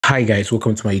Hi guys,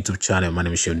 welcome to my YouTube channel. My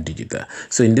name is Sean Digital.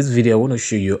 So in this video, I want to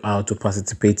show you how to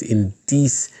participate in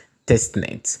this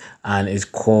testnet, and it's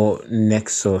called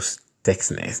Nexus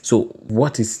Testnet. So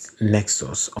what is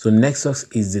Nexus? So Nexus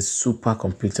is the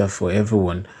supercomputer for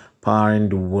everyone, powering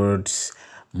the world's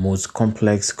most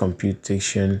complex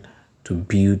computation to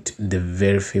build the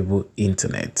verifiable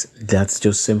internet. That's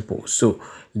just simple. So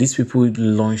these people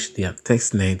launched their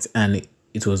testnet, and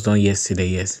it was done yesterday,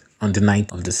 yes, on the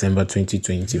 9th of December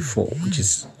 2024,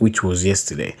 which was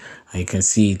yesterday. And you can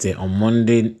see it on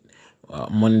Monday,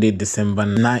 December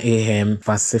 9 a.m.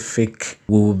 Pacific.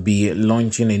 We will be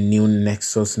launching a new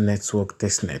Nexus network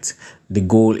testnet. The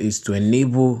goal is to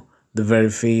enable the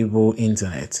verifiable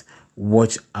internet.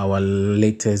 Watch our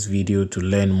latest video to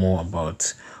learn more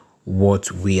about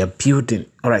what we are building.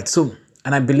 All right, so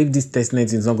and I believe this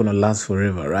testnet is not going to last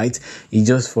forever, right? It's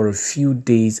just for a few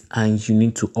days and you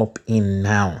need to opt in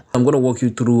now. I'm going to walk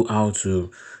you through how to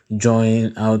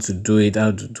join, how to do it, how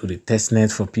to do the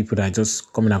testnet for people that are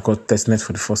just coming across testnet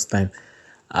for the first time.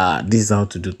 This is how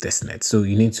to do testnet. So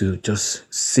you need to just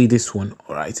see this one,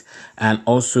 all right? And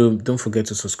also don't forget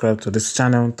to subscribe to this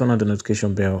channel, turn on the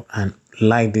notification bell and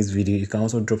like this video. You can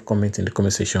also drop comments in the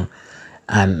comment section.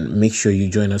 And make sure you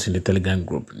join us in the Telegram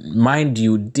group. Mind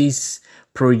you, this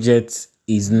project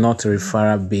is not a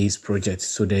referral based project,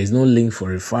 so there is no link for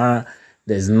referral.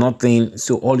 There's nothing.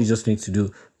 So all you just need to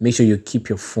do, make sure you keep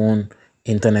your phone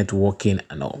internet working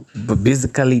and all. But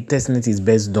basically, testnet is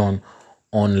best done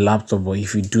on laptop. But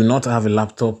if you do not have a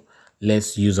laptop,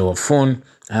 let's use our phone.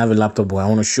 I have a laptop, but I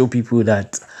want to show people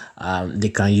that they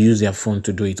can use their phone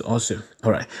to do it also.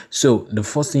 All right, so the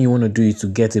first thing you want to do is to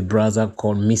get a browser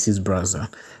called Mrs. Browser.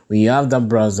 When you have that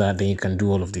browser, then you can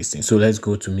do all of these things. So let's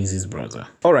go to Mrs. Browser.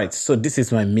 All right, so this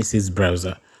is my Mrs.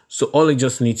 Browser. So all you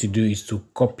just need to do is to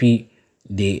copy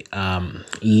the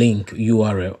link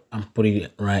URL and put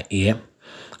it right here.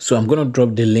 So I'm going to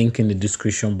drop the link in the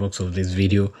description box of this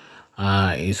video.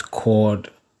 It's called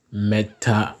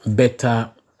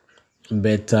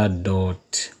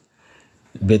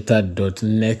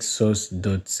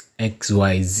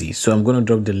beta.nexus.xyz. So I'm going to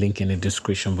drop the link in the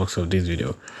description box of this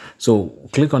video. So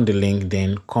click on the link,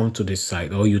 then come to the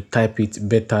site, or you type it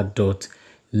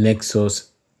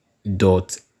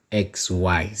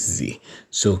beta.nexus.xyz.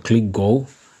 So click go.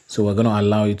 So we're going to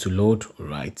allow it to load.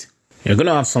 Right, you're going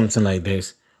to have something like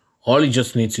this. All you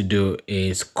just need to do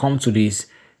is come to this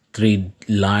 3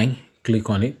 line, click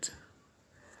on it.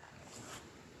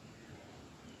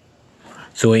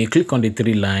 So when you click on the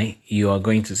 3 line, you are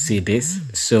going to see this.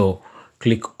 So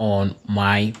click on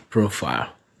my profile.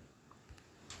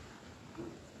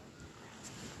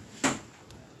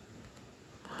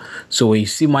 So when you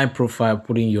see my profile,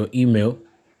 put in your email.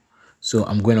 So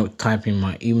I'm going to type in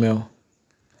my email.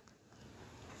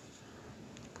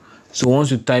 So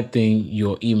once you type in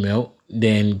your email,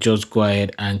 then just go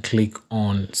ahead and click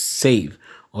on save.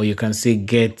 Or you can say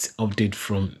get update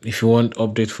from. If you want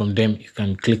update from them, you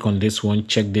can click on this one,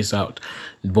 check this out.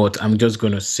 But I'm just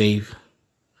going to save.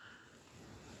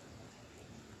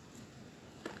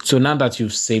 So now that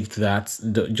you've saved that,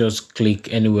 just click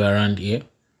anywhere around here.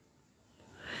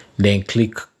 Then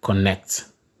click connect.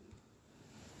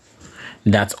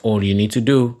 That's all you need to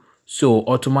do. So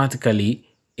automatically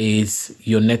is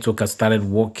your network has started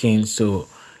working. So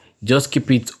just keep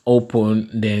it open,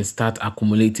 then start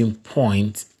accumulating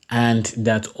points, and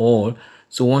that's all.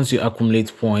 So once you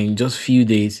accumulate points, just few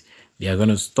days, they are going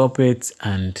to stop it,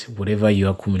 and whatever you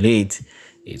accumulate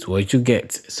is what you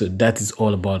get. So that is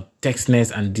all about testnet,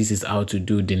 and this is how to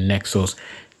do the Nexus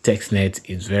testnet.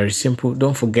 It's very simple.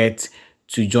 Don't forget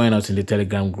to join us in the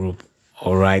Telegram group,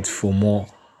 all right, for more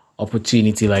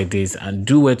opportunity like this. And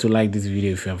do well to like this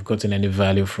video if you have gotten any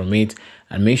value from it,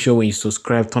 and make sure when you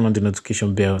subscribe, turn on the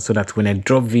notification bell so that when I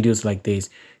drop videos like this,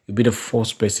 you'll be the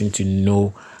first person to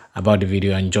know about the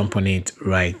video and jump on it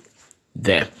right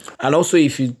there. And also,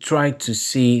 if you try to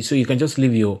see, so you can just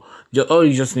leave your, all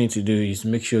you just need to do is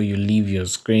make sure you leave your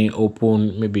screen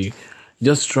open. Maybe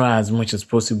just try as much as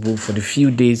possible for the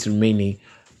few days remaining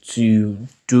to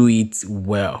do it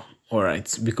well. All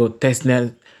right, because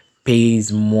testnet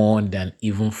pays more than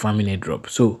even farming Airdrop.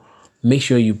 So make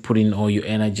sure you put in all your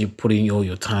energy, put in all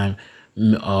your time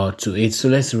to it. So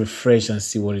let's refresh and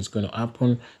see what is going to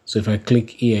happen. So if I click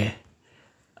here,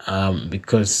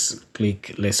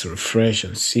 let's refresh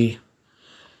and see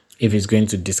if it's going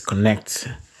to disconnect.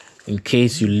 In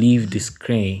case you leave the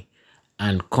screen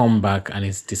and come back and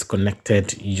it's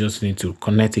disconnected, you just need to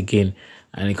connect again,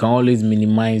 and you can always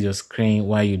minimize your screen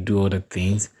while you do other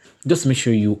things. Just make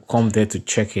sure you come there to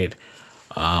check it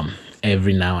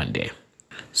every now and then.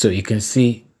 So you can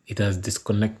see it has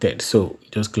disconnected. So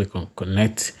just click on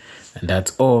connect, and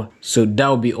that's all. So that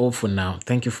will be all for now.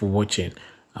 Thank you for watching.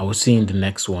 I will see you in the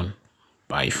next one.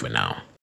 Bye for now.